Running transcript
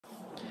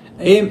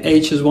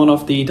AMH is one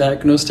of the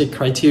diagnostic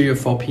criteria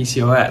for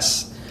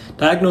PCOS.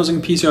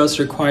 Diagnosing PCOS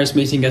requires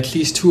meeting at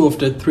least 2 of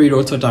the 3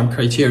 Rotterdam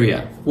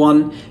criteria.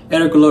 1.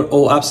 Irregular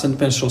or absent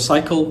menstrual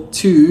cycle.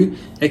 2.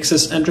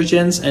 Excess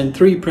androgens. And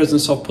 3.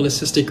 Presence of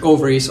polycystic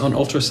ovaries on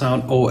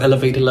ultrasound or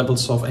elevated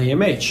levels of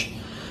AMH.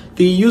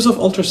 The use of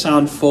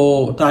ultrasound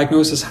for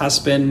diagnosis has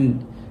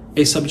been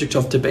a subject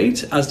of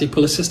debate, as the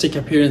polycystic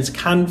appearance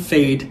can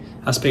fade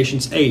as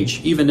patients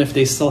age, even if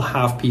they still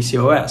have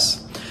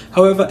PCOS.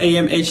 However,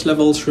 AMH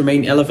levels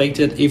remain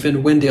elevated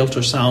even when the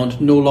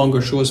ultrasound no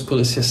longer shows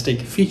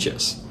polycystic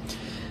features.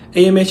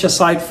 AMH,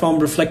 aside from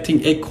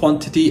reflecting egg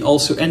quantity,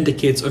 also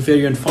indicates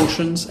ovarian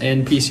functions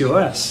in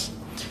PCOS.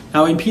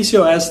 Now, in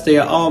PCOS,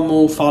 there are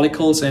more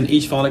follicles and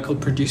each follicle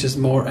produces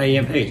more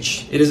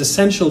AMH. It is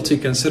essential to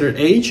consider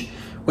age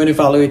when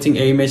evaluating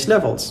AMH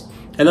levels.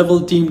 A level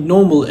deemed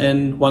normal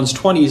in one's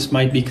 20s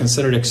might be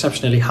considered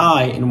exceptionally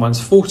high in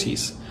one's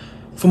 40s.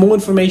 For more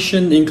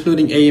information,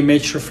 including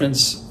AMH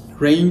reference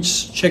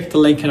range, check the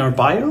link in our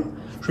bio.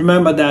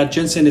 Remember that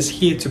GinSen is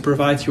here to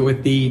provide you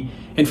with the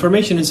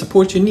information and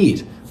support you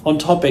need on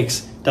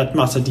topics that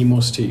matter the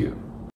most to you.